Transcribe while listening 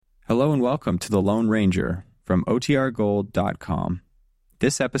Hello and welcome to The Lone Ranger from OTRGold.com.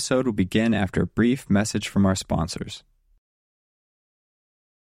 This episode will begin after a brief message from our sponsors.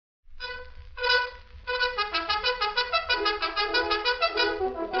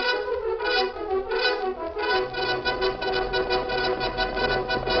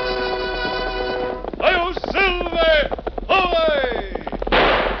 Hail Silver! Away!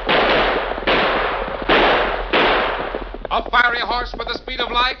 A fiery horse with the speed of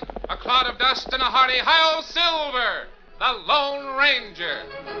light, a cloud of dust, and a hearty Hail Silver, the Lone Ranger.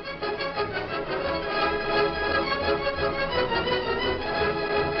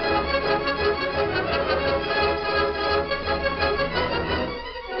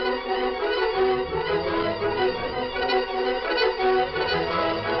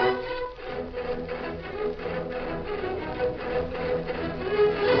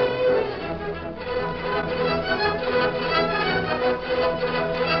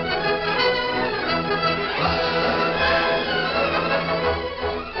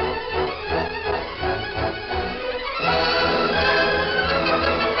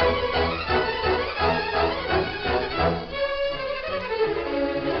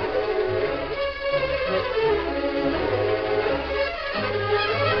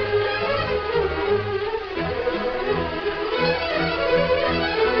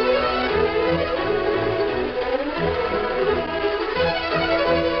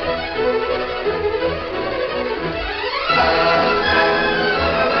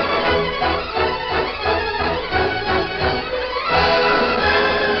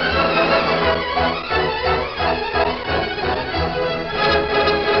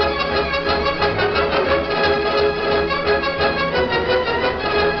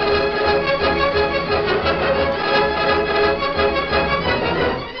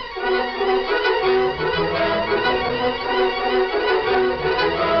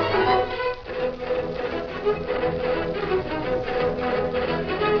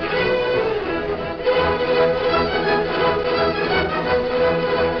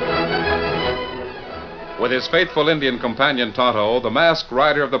 With his faithful Indian companion Tonto, the masked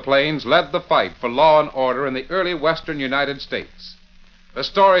rider of the plains led the fight for law and order in the early western United States. The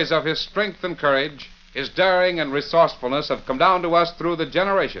stories of his strength and courage, his daring and resourcefulness have come down to us through the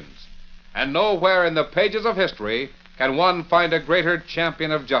generations, and nowhere in the pages of history can one find a greater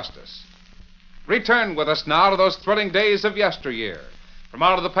champion of justice. Return with us now to those thrilling days of yesteryear. From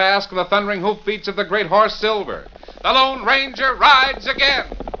out of the past come the thundering hoofbeats of the great horse Silver. The Lone Ranger rides again.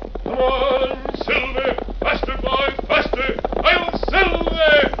 Come on, Silver! Faster, boy, faster! Hail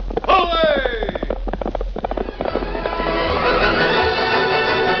Silver! Away!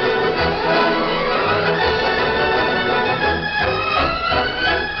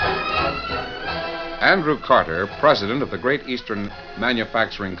 Andrew Carter, president of the Great Eastern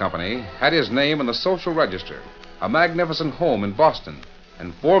Manufacturing Company, had his name in the social register, a magnificent home in Boston,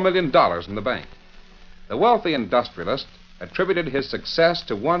 and $4 million in the bank. The wealthy industrialist attributed his success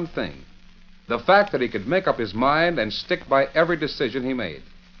to one thing: the fact that he could make up his mind and stick by every decision he made.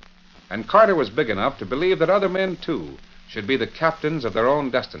 And Carter was big enough to believe that other men, too, should be the captains of their own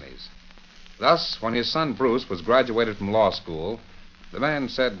destinies. Thus, when his son Bruce was graduated from law school, the man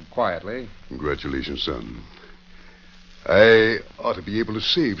said quietly, "Congratulations, son. I ought to be able to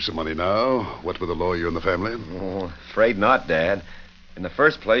save some money now, what with a lawyer in the family." Oh, afraid not, Dad. In the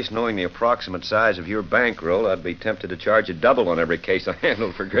first place, knowing the approximate size of your bankroll, I'd be tempted to charge you double on every case I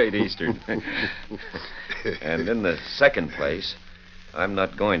handle for Great Eastern. And in the second place, I'm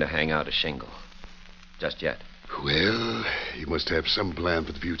not going to hang out a shingle. Just yet. Well, you must have some plan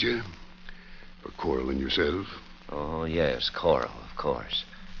for the future. For Coral and yourself. Oh, yes, Coral, of course.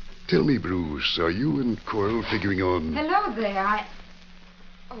 Tell me, Bruce, are you and Coral figuring on... Hello there,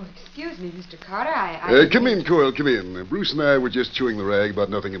 Oh, excuse me, Mr. Carter, Come in, Coral, come in. Bruce and I were just chewing the rag about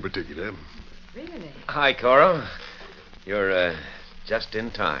nothing in particular. Really? Hi, Coral. You're, just in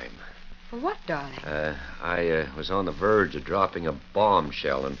time. For what, darling? I was on the verge of dropping a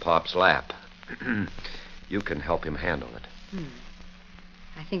bombshell in Pop's lap. You can help him handle it.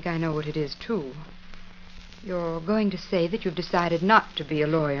 I think I know what it is, too. You're going to say that you've decided not to be a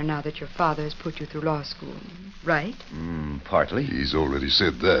lawyer now that your father has put you through law school, right? Partly. He's already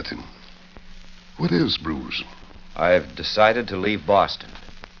said that. What else, Bruce? I've decided to leave Boston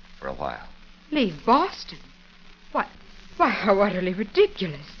for a while. Leave Boston? Why, how utterly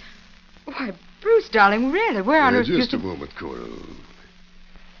ridiculous. Why, Bruce, darling, really, where on earth... Just a moment, Coral.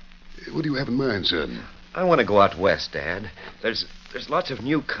 What do you have in mind, son? I want to go out west, Dad. There's lots of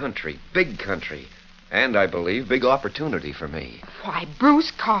new country, big country, and I believe big opportunity for me. Why,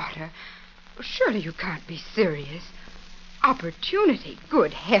 Bruce Carter, surely you can't be serious. Opportunity,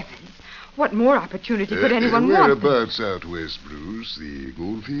 good heavens. What more opportunity could anyone want? Whereabouts out west, Bruce? The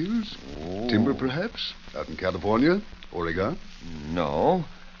goldfields? Oh. Timber, perhaps? Out in California? Oregon? No.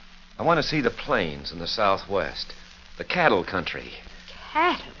 I want to see the plains in the southwest. The cattle country.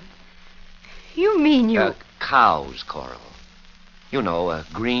 Cattle? You mean you... Cows, Coral. You know,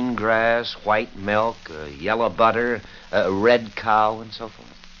 green grass, white milk, yellow butter, red cow, and so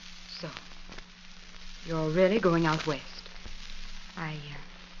forth. So, you're really going out west?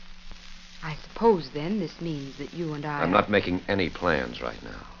 I suppose, then, this means that you and I... I'm not making any plans right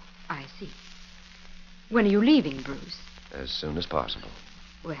now. I see. When are you leaving, Bruce? As soon as possible.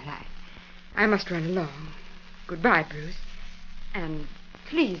 Well, I must run along. Goodbye, Bruce. And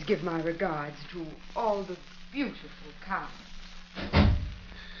please give my regards to all the beautiful cows.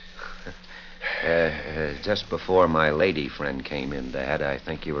 Just before my lady friend came in, Dad, I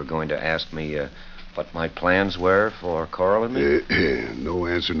think you were going to ask me what my plans were for Coral and me. No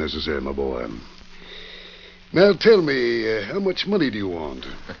answer necessary, my boy. Now tell me, how much money do you want?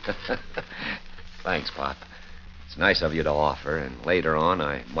 Thanks, Pop. It's nice of you to offer, and later on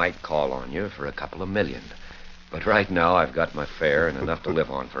I might call on you for a couple of million. But right now I've got my fare and enough to live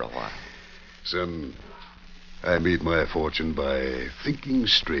on for a while. Son, I made my fortune by thinking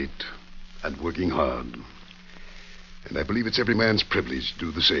straight and working hard. And I believe it's every man's privilege to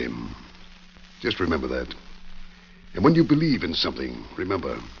do the same. Just remember that. And when you believe in something,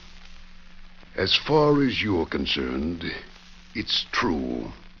 remember, as far as you're concerned, it's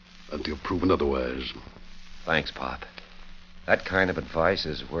true until proven otherwise. Thanks, Pop. That kind of advice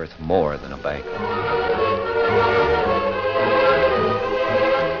is worth more than a bank.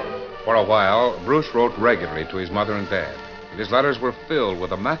 For a while, Bruce wrote regularly to his mother and dad, and his letters were filled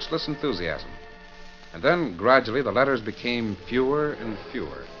with a matchless enthusiasm. And then, gradually, the letters became fewer and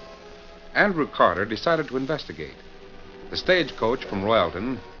fewer. Andrew Carter decided to investigate. The stagecoach from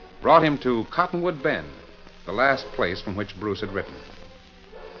Royalton brought him to Cottonwood Bend, the last place from which Bruce had written.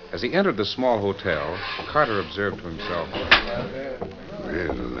 As he entered the small hotel, Carter observed to himself,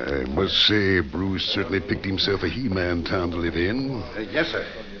 Well, I must say Bruce certainly picked himself a he-man town to live in. Yes, sir.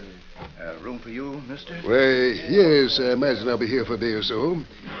 Room for you, mister? Why, yes, I imagine I'll be here for a day or so.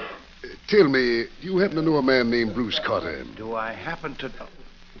 Tell me, do you happen to know a man named Bruce Carter? Do I happen to know?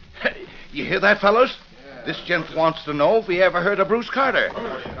 You hear that, fellows? This gent wants to know if we ever heard of Bruce Carter.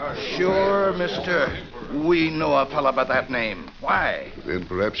 Sure, mister. We know a fella by that name. Why? Then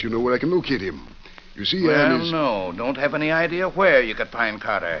perhaps you know where I can locate him. You see, Well, I'm his... no. Don't have any idea where you could find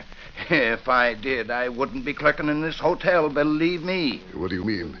Carter. If I did, I wouldn't be clerking in this hotel, believe me. What do you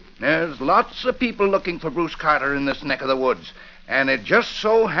mean? There's lots of people looking for Bruce Carter in this neck of the woods. And it just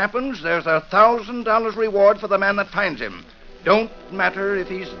so happens there's $1,000 reward for the man that finds him. Don't matter if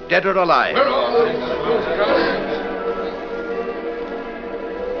he's dead or alive.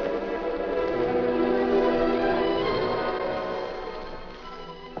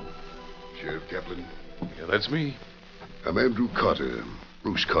 Sheriff Kaplan, Yeah, that's me. I'm Andrew Carter,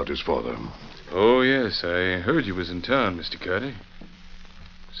 Bruce Carter's father. Oh, yes, I heard you was in town, Mr. Carter.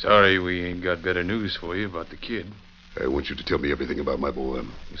 Sorry we ain't got better news for you about the kid. I want you to tell me everything about my boy.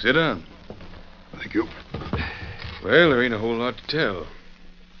 Sit down. Thank you. Well, there ain't a whole lot to tell.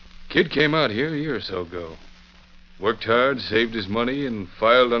 Kid came out here a year or so ago. Worked hard, saved his money, and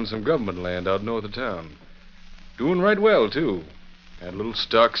filed on some government land out north of town. Doing right well, too. Had a little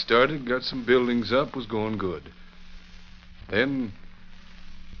stock started, got some buildings up, was going good. Then,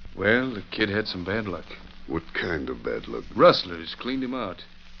 well, the kid had some bad luck. What kind of bad luck? Rustlers cleaned him out.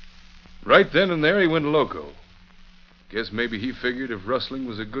 Right then and there, he went loco. Guess maybe he figured if rustling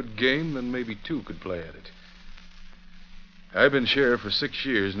was a good game, then maybe two could play at it. I've been sheriff for 6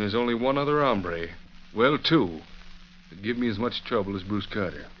 years, and there's only one other hombre. Well, two. That give me as much trouble as Bruce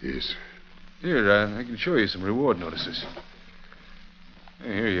Carter. Yes. Here, I can show you some reward notices.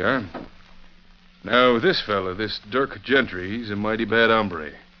 Here you are. Now, this fella, this Dirk Gentry, he's a mighty bad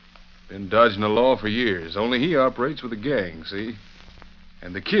hombre. Been dodging the law for years. Only he operates with a gang, see?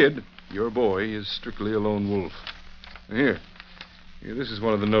 And the kid, your boy, is strictly a lone wolf. Here, this is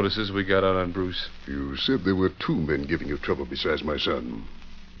one of the notices we got out on Bruce. You said there were 2 men giving you trouble besides my son.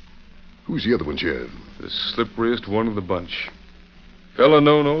 Who's the other one, Sheriff? The slipperiest one of the bunch. Fella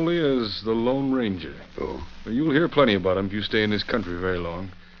known only as the Lone Ranger. Oh. Well, you'll hear plenty about him if you stay in this country very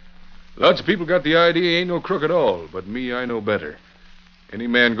long. Lots of people got the idea he ain't no crook at all, but me, I know better. Any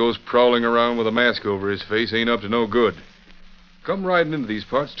man goes prowling around with a mask over his face ain't up to no good. Come riding into these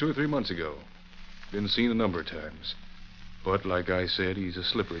parts 2 or 3 months ago. Been seen a number of times. But, like I said, he's a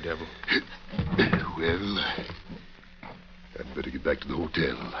slippery devil. Well, I'd better get back to the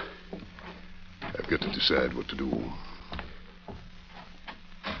hotel. I've got to decide what to do.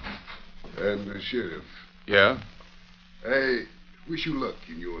 And, Sheriff, Yeah? I wish you luck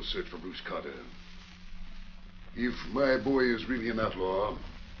in your search for Bruce Carter. If my boy is really an outlaw,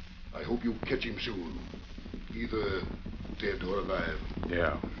 I hope you catch him soon. Either dead or alive.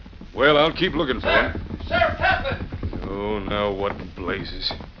 Yeah. Well, I'll keep looking for him. Sheriff Kaplan! Oh, now what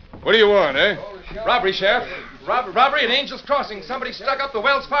blazes. What do you want, eh? Robbery, Sheriff. Robbery at Angel's Crossing. Somebody stuck up the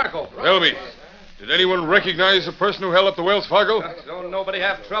Wells Fargo. Tell me, did anyone recognize the person who held up the Wells Fargo? Don't nobody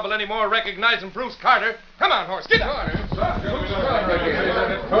have trouble anymore recognizing Bruce Carter. Come on, horse, get on.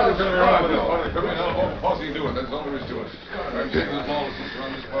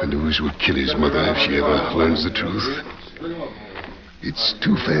 The news will kill his mother if she ever learns the truth. It's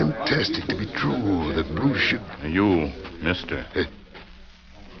too fantastic to be true that Bruce should... You, mister.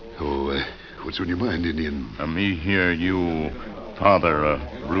 What's on your mind, Indian? Me hear you, father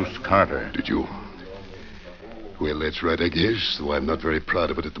Bruce Carter. Did you? Well, that's right, I guess, though I'm not very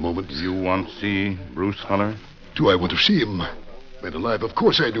proud of it at the moment. You want to see Bruce feller? Do I want to see him? Man alive, of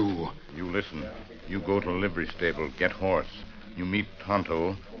course I do. You listen. You go to livery stable, get horse. You meet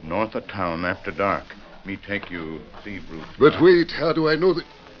Tonto north of town after dark. Me take you see Bruce. But wait, how do I know that...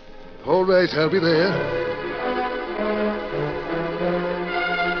 All right, I'll be there.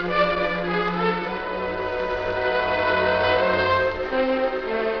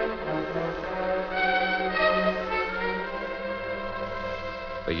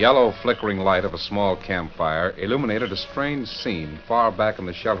 The yellow, flickering light of a small campfire illuminated a strange scene far back in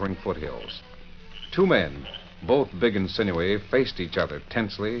the sheltering foothills. Two men, both big and sinewy, faced each other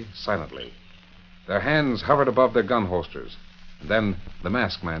tensely, silently. Their hands hovered above their gun holsters. And then the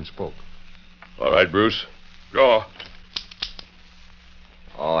masked man spoke. All right, Bruce. Draw.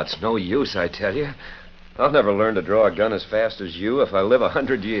 Oh, it's no use, I tell you. I'll never learn to draw a gun as fast as you if I live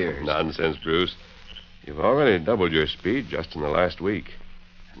 100 years. Nonsense, Bruce. You've already doubled your speed just in the last week.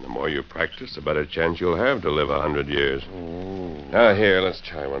 And the more you practice, the better chance you'll have to live 100 years. Now, here, let's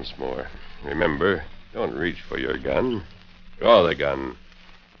try once more. Remember, don't reach for your gun. Draw the gun.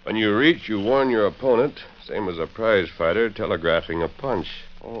 When you reach, you warn your opponent, same as a prize fighter telegraphing a punch.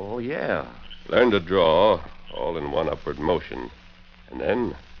 Oh, yeah. Learn to draw, all in one upward motion. And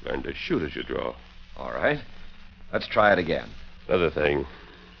then learn to shoot as you draw. All right. Let's try it again. Another thing.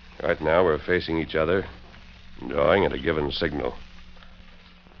 Right now, we're facing each other, drawing at a given signal.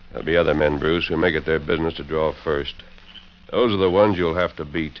 There'll be other men, Bruce, who make it their business to draw first. Those are the ones you'll have to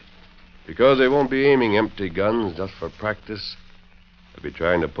beat. Because they won't be aiming empty guns just for practice. They'll be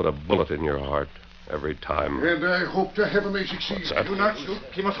trying to put a bullet in your heart every time. And I hope to heaven they succeed. What's that? Do not shoot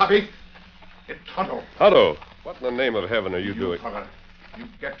Kimosabe. It's Tonto. Tonto, what in the name of heaven are you doing? Fella, you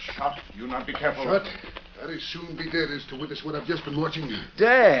get shot. You not be careful. Shot? I'd as soon be dead as to witness what I've just been watching.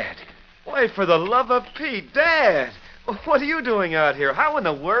 Dad! Why, for the love of Pete, Dad! What are you doing out here? How in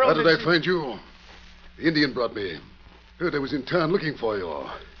the world How did I find you? The Indian brought me. Heard I was in town looking for you.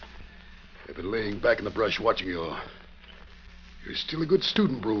 I've been laying back in the brush watching you. You're still a good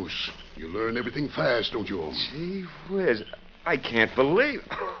student, Bruce. You learn everything fast, don't you? Gee whiz. I can't believe...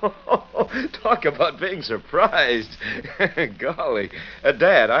 Talk about being surprised. Golly.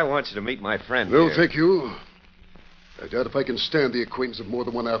 Dad, I want you to meet my friend No, here. thank you. I doubt if I can stand the acquaintance of more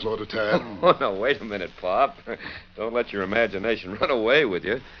than one outlaw at a time. Oh, no, wait a minute, Pop. Don't let your imagination run away with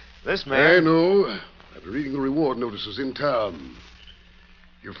you. This I man... know. I've been reading the reward notices in town.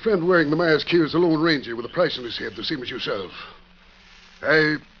 Your friend wearing the mask here is a Lone Ranger with a price on his head, the same as yourself.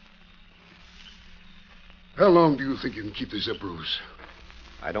 How long do you think you can keep this up, Bruce?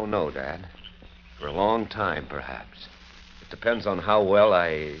 I don't know, Dad. For a long time, perhaps. It depends on how well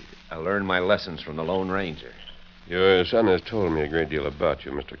I learn my lessons from the Lone Ranger. Your son has told me a great deal about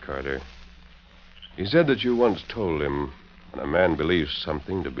you, Mr. Carter. He said that you once told him when a man believes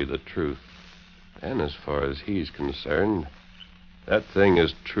something to be the truth, and as far as he's concerned, that thing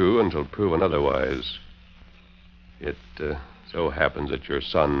is true until proven otherwise. It so happens that your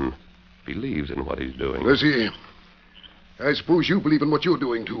son believes in what he's doing. Does he? I suppose you believe in what you're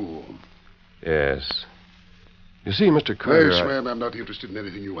doing, too. Yes. You see, Mr. Carter... I swear I'm not interested in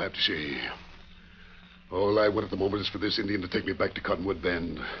anything you have to say. All I want at the moment is for this Indian to take me back to Cottonwood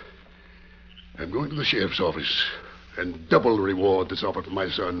Bend. I'm going to the sheriff's office and double the reward that's offered for my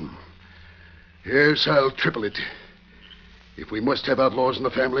son. Yes, I'll triple it. If we must have outlaws in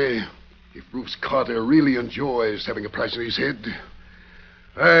the family, if Bruce Carter really enjoys having a price on his head,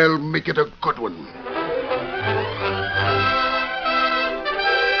 I'll make it a good one.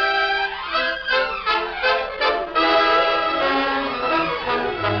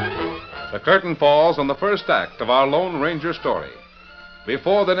 The curtain falls on the first act of our Lone Ranger story.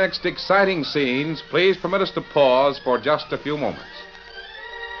 Before the next exciting scenes, please permit us to pause for just a few moments.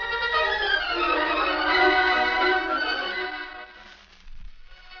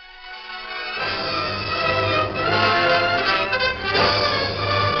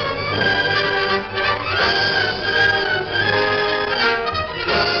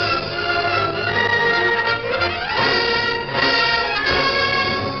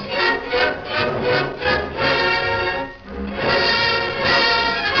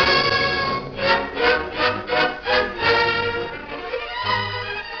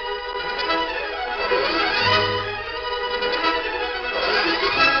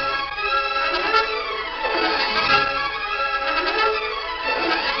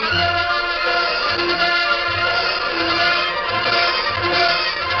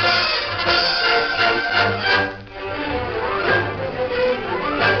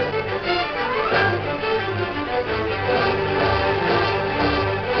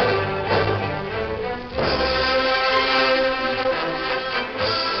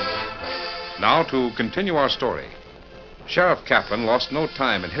 Now, to continue our story. Sheriff Kaplan lost no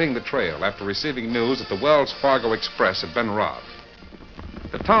time in hitting the trail after receiving news that the Wells Fargo Express had been robbed.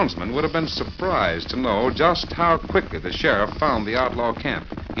 The townsmen would have been surprised to know just how quickly the sheriff found the outlaw camp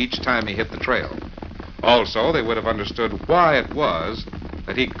each time he hit the trail. Also, they would have understood why it was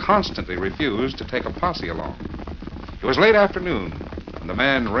that he constantly refused to take a posse along. It was late afternoon, and the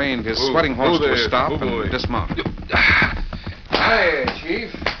man reined his sweating horse to a stop and dismounted. Hi,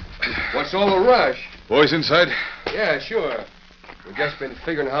 Chief. What's all the rush? Boys inside? Yeah, sure. We've just been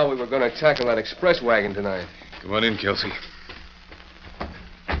figuring how we were going to tackle that express wagon tonight. Come on in, Kelsey.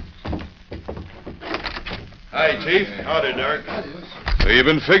 Hi, Chief. Howdy, Dirk. So you've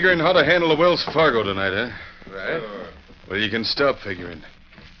been figuring how to handle the Wells Fargo tonight, huh? Right. Well, you can stop figuring.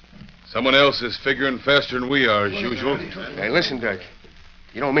 Someone else is figuring faster than we are, as usual. Hey, listen, Dirk.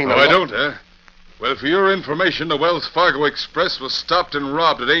 You don't mean No, I don't, huh? Well, for your information, the Wells Fargo Express was stopped and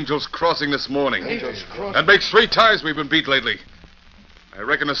robbed at Angel's Crossing this morning. Angel's Crossing? That makes 3 times we've been beat lately. I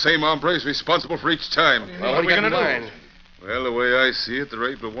reckon the same hombre is responsible for each time. Well, what are we going to do? Well, the way I see it, there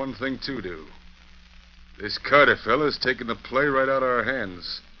ain't but one thing to do. This Carter fella's taking the play right out of our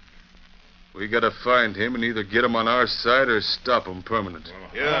hands. We gotta find him and either get him on our side or stop him permanent.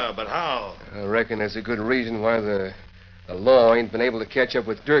 Yeah, but how? I reckon there's a good reason why the law ain't been able to catch up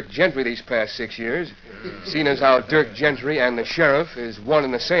with Dirk Gentry these past 6 years. Seeing as how Dirk Gentry and the sheriff is one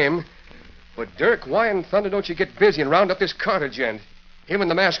and the same. But, Dirk, why in thunder don't you get busy and round up this Carter gent? Him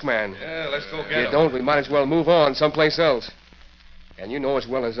and the masked man. Yeah, let's go get If you him. don't, we might as well move on someplace else. And you know as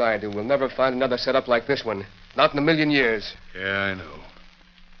well as I do, we'll never find another setup like this one. Not in a million years. Yeah, I know.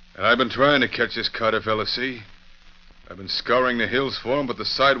 And I've been trying to catch this Carter fella, see? I've been scouring the hills for him, but the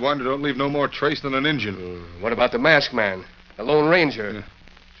sidewinder don't leave no more trace than an engine. What about the masked man? The Lone Ranger? Yeah.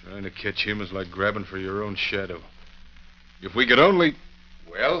 Trying to catch him is like grabbing for your own shadow. If we could only...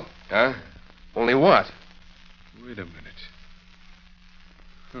 Well? Huh? Only what? Wait a minute.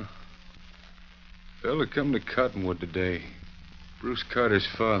 Huh. Fella come to Cottonwood today. Bruce Carter's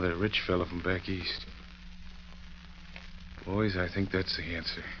father, a rich fella from back east. Boys, I think that's the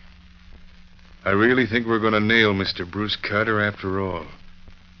answer. I really think we're going to nail Mr. Bruce Carter after all.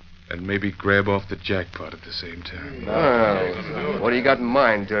 And maybe grab off the jackpot at the same time. Well, what do you got in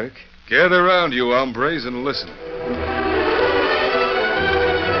mind, Dirk? Gather around, you hombres, and listen.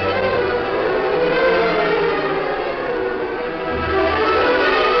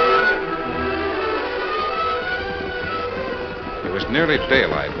 It was nearly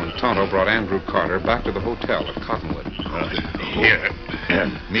daylight when Tonto brought Andrew Carter back to the hotel at Cottonwood. Here.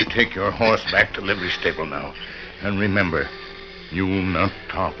 Me take your horse back to livery stable now. And remember, you'll not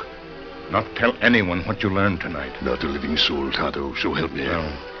talk. Not tell anyone what you learned tonight. Not a living soul, Tonto, so help me. Well,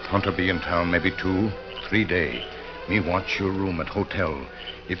 Tonto be in town maybe 2, 3 days. Me watch your room at hotel.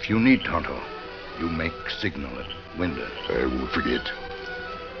 If you need Tonto, you make signal at window. I won't forget.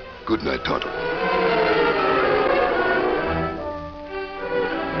 Good night, Tonto.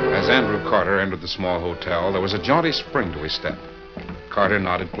 As Andrew Carter entered the small hotel, there was a jaunty spring to his step. Carter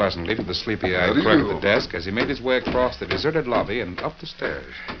nodded pleasantly to the sleepy-eyed How do clerk you at the do? desk as he made his way across the deserted lobby and up the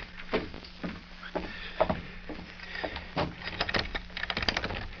stairs.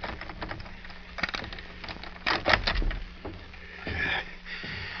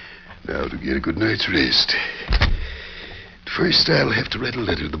 Now to get a good night's rest. First, I'll have to write a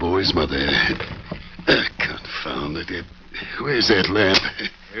letter to the boy's mother. Confound it. Where's that lamp?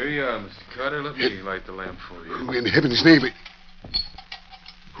 Here you are, Mr. Carter. Let me light the lamp for you. Who in heaven's name?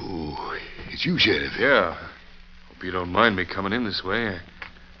 Oh, it's you, Sheriff. Yeah. Hope you don't mind me coming in this way. I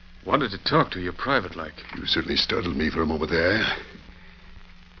wanted to talk to you private-like. You certainly startled me for a moment there.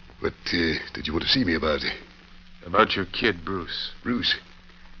 What did you want to see me about? About your kid, Bruce. Bruce?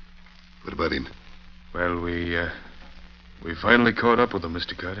 What about him? Well, we finally caught up with him,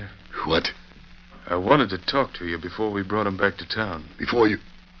 Mr. Carter. What? I wanted to talk to you before we brought him back to town. Before you...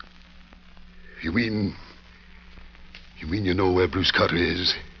 You mean you know where Bruce Carter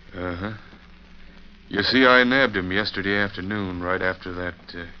is? Uh-huh. You see, I nabbed him yesterday afternoon, right after that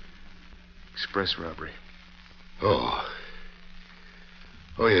express robbery. Oh.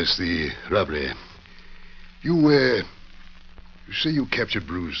 Oh, yes, the robbery. You say you captured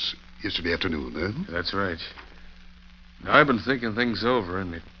Bruce yesterday afternoon, huh? That's right. Now, I've been thinking things over,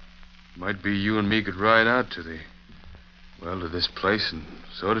 and it might be you and me could ride out to this place and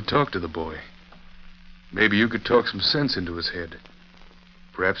sort of talk to the boy. Maybe you could talk some sense into his head.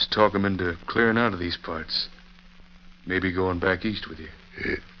 Perhaps talk him into clearing out of these parts. Maybe going back east with you.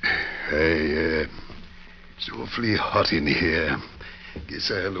 It's awfully hot in here.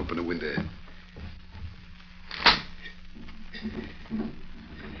 Guess I'll open a window.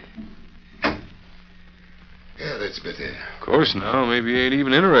 That's better. Of course, now, maybe you ain't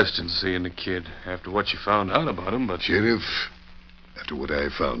even interested in seeing the kid after what you found out about him, but... Sheriff, after what I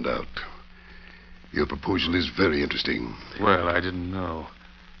found out, your proposal is very interesting. Well, I didn't know.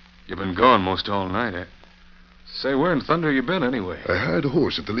 You've been gone most all night, eh? Say, where in thunder you been, anyway? I hired a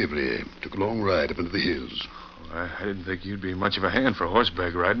horse at the livery. Took a long ride up into the hills. I didn't think you'd be much of a hand for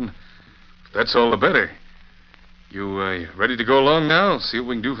horseback riding. But that's all the better. You ready to go along now? See what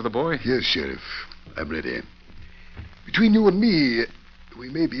we can do for the boy? Yes, Sheriff. I'm ready. Between you and me, we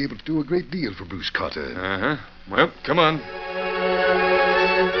may be able to do a great deal for Bruce Carter. Uh-huh. Well, come on.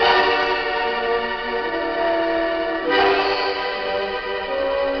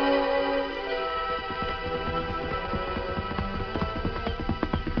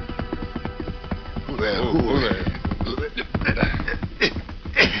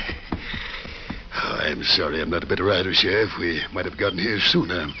 I'm sorry I'm not a better rider, Sheriff. We might have gotten here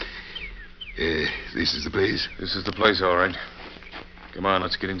sooner. This is the place? This is the place, all right. Come on,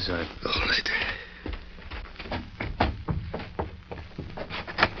 let's get inside. All right.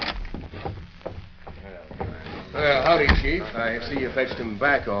 Well, howdy, Chief. I see you fetched him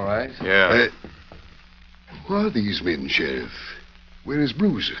back all right. Yeah. Who are these men, Sheriff? Where is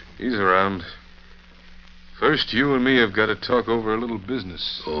Bruce? He's around. First, you and me have got to talk over a little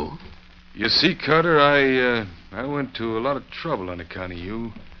business. Oh? You see, Carter, I went to a lot of trouble on account of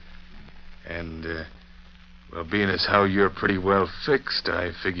you. And, well, being as how you're pretty well fixed,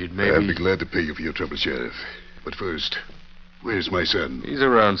 I figured maybe... I'd be glad to pay you for your trouble, Sheriff. But first, where's my son? He's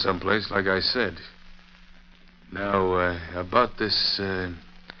around someplace, like I said. Now, about this,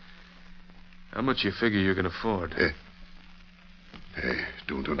 how much you figure you can afford? I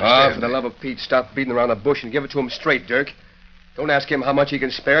don't understand. Ah, for the love of Pete, stop beating around the bush and give it to him straight, Dirk. Don't ask him how much he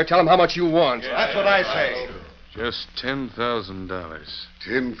can spare. Tell him how much you want. That's what I say. Just $10,000.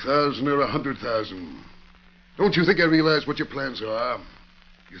 10,000 or 100,000. Don't you think I realize what your plans are?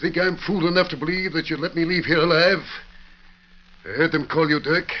 You think I'm fool enough to believe that you'd let me leave here alive? I heard them call you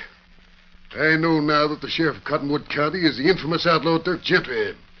Dirk. I know now that the sheriff of Cottonwood County is the infamous outlaw Dirk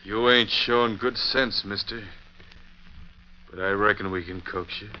Gentry. You ain't showing good sense, mister. But I reckon we can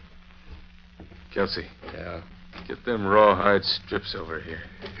coax you. Kelsey. Yeah? Get them rawhide strips over here.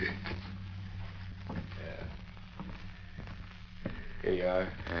 Here you are.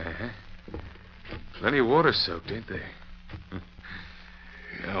 Uh-huh. Plenty water-soaked, ain't they?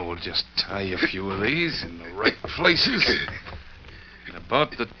 Now we'll just tie a few of these in the right places. And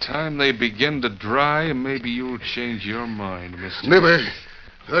about the time they begin to dry, maybe you'll change your mind, mister. Never.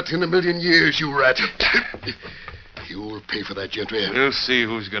 Not in a million years, you rat. You'll pay for that, Gentry. We'll see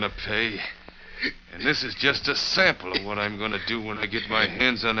who's going to pay. And this is just a sample of what I'm going to do when I get my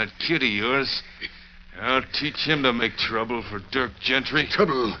hands on that kid of yours. I'll teach him to make trouble for Dirk Gentry.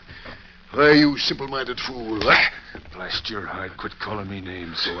 Trouble? Why, you simple-minded fool. Blast your hide. Quit calling me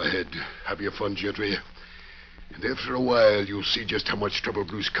names. Go ahead. Have your fun, Gentry. And after a while, you'll see just how much trouble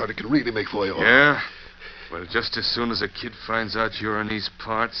Bruce Carter can really make for you. Yeah? Well, just as soon as a kid finds out you're in these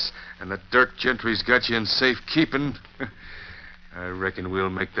parts and that Dirk Gentry's got you in safekeeping, I reckon we'll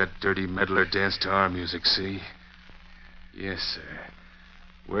make that dirty meddler dance to our music, see? Yes, sir.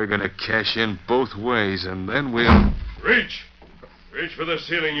 We're going to cash in both ways, and then we'll... Reach! Reach for the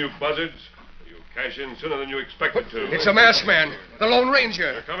ceiling, you buzzards. You cash in sooner than you expected to. It's a masked man. The Lone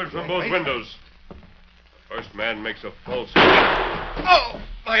Ranger. They're coming from both windows. The first man makes a false... Oh,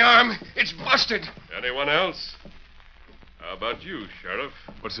 my arm. It's busted. Anyone else? How about you, Sheriff?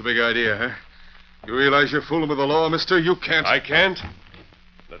 What's the big idea, huh? You realize you're fooling with the law, mister? You can't... I can't?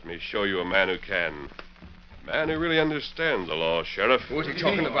 Let me show you a man who can. A man who really understands the law, Sheriff. What's he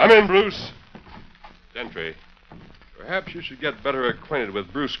talking about? Come in, Bruce. Gentry, perhaps you should get better acquainted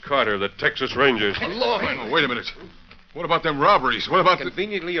with Bruce Carter, the Texas Rangers. Oh, wait a minute. What about them robberies? What about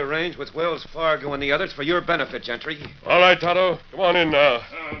Conveniently arranged with Wells Fargo and the others for your benefit, Gentry. All right, Tonto. Come on in now.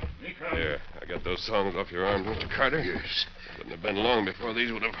 Here, I got those songs off your arms, Mr. Carter. Yes. Wouldn't have been long before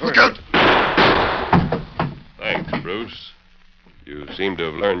these would have hurt. Look out! Thanks, Bruce. You seem to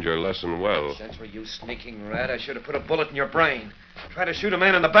have learned your lesson well. Gentry, you sneaking rat. I should have put a bullet in your brain. Try to shoot a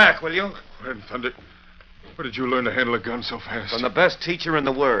man in the back, will you? Where in thunder? Where did you learn to handle a gun so fast? From the best teacher in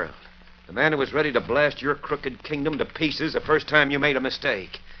the world. The man who was ready to blast your crooked kingdom to pieces the first time you made a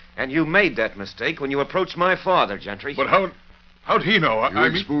mistake. And you made that mistake when you approached my father, Gentry. But how'd he know? You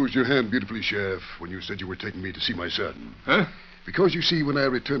exposed your hand beautifully, Sheriff, when you said you were taking me to see my son. Huh? Because, you see, when I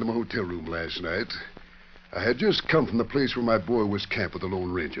returned to my hotel room last night, I had just come from the place where my boy was camped with the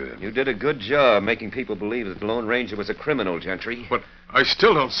Lone Ranger. You did a good job making people believe that the Lone Ranger was a criminal, Gentry. But I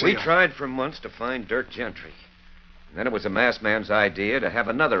still don't see... We tried for months to find Dirk Gentry. And then it was the masked man's idea to have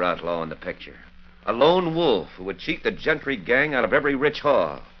another outlaw in the picture. A lone wolf who would cheat the gentry gang out of every rich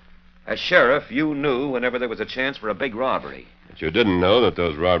haul. As sheriff, you knew whenever there was a chance for a big robbery. But you didn't know that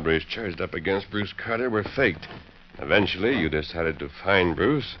those robberies charged up against Bruce Carter were faked. Eventually, you decided to find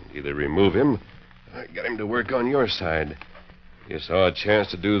Bruce, either remove him or get him to work on your side. You saw a chance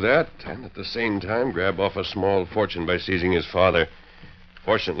to do that, and at the same time grab off a small fortune by seizing his father.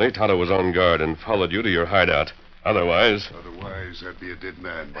 Fortunately, Tonto was on guard and followed you to your hideout. Otherwise, I'd be a dead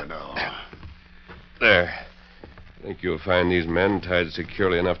man by now. There. Think you'll find these men tied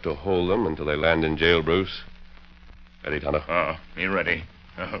securely enough to hold them until they land in jail, Bruce? Ready, Tonto? Me ready.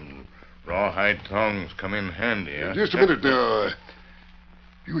 Rawhide tongs come in handy, huh? Just a minute now.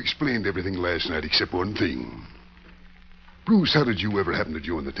 You explained everything last night except one thing. Bruce, how did you ever happen to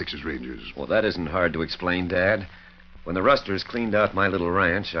join the Texas Rangers? Well, that isn't hard to explain, Dad. When the Rusters cleaned out my little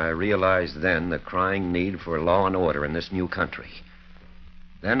ranch, I realized then the crying need for law and order in this new country.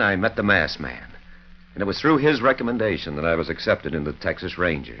 Then I met the masked man. And it was through his recommendation that I was accepted in the Texas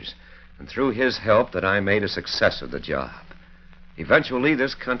Rangers, and through his help that I made a success of the job. Eventually,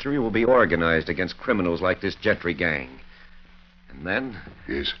 this country will be organized against criminals like this gentry gang. And then...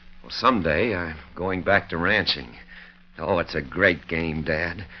 Yes? Well, someday I'm going back to ranching. Oh, it's a great game,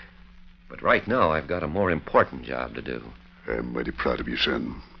 Dad. But right now, I've got a more important job to do. I'm mighty proud of you,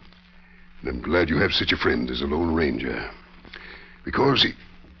 son. And I'm glad you have such a friend as a Lone Ranger. Because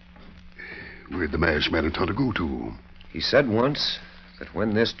where'd the masked man and Tonto go to? He said once that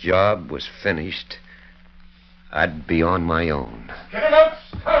when this job was finished, I'd be on my own. Get up,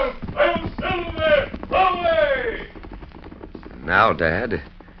 Scout! I'm Silver! Away! Now, Dad,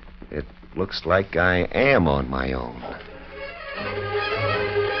 it looks like I am on my own.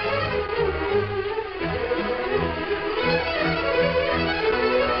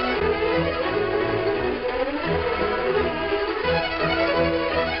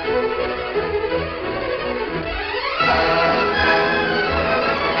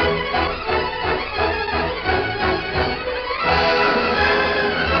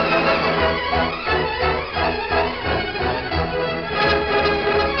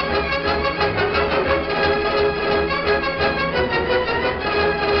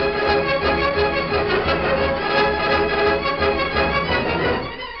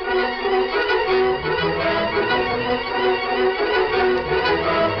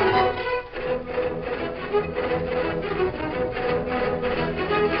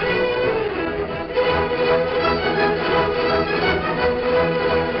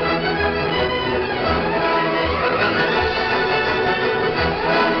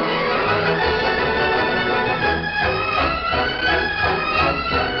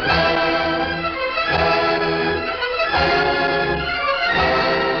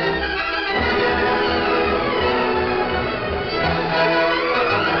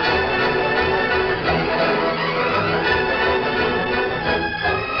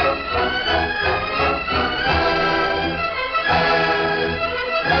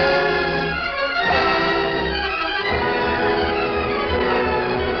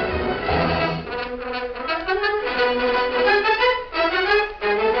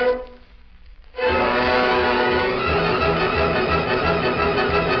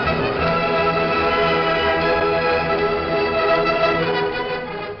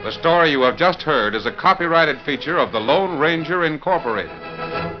 The story you have just heard is a copyrighted feature of the Lone Ranger Incorporated.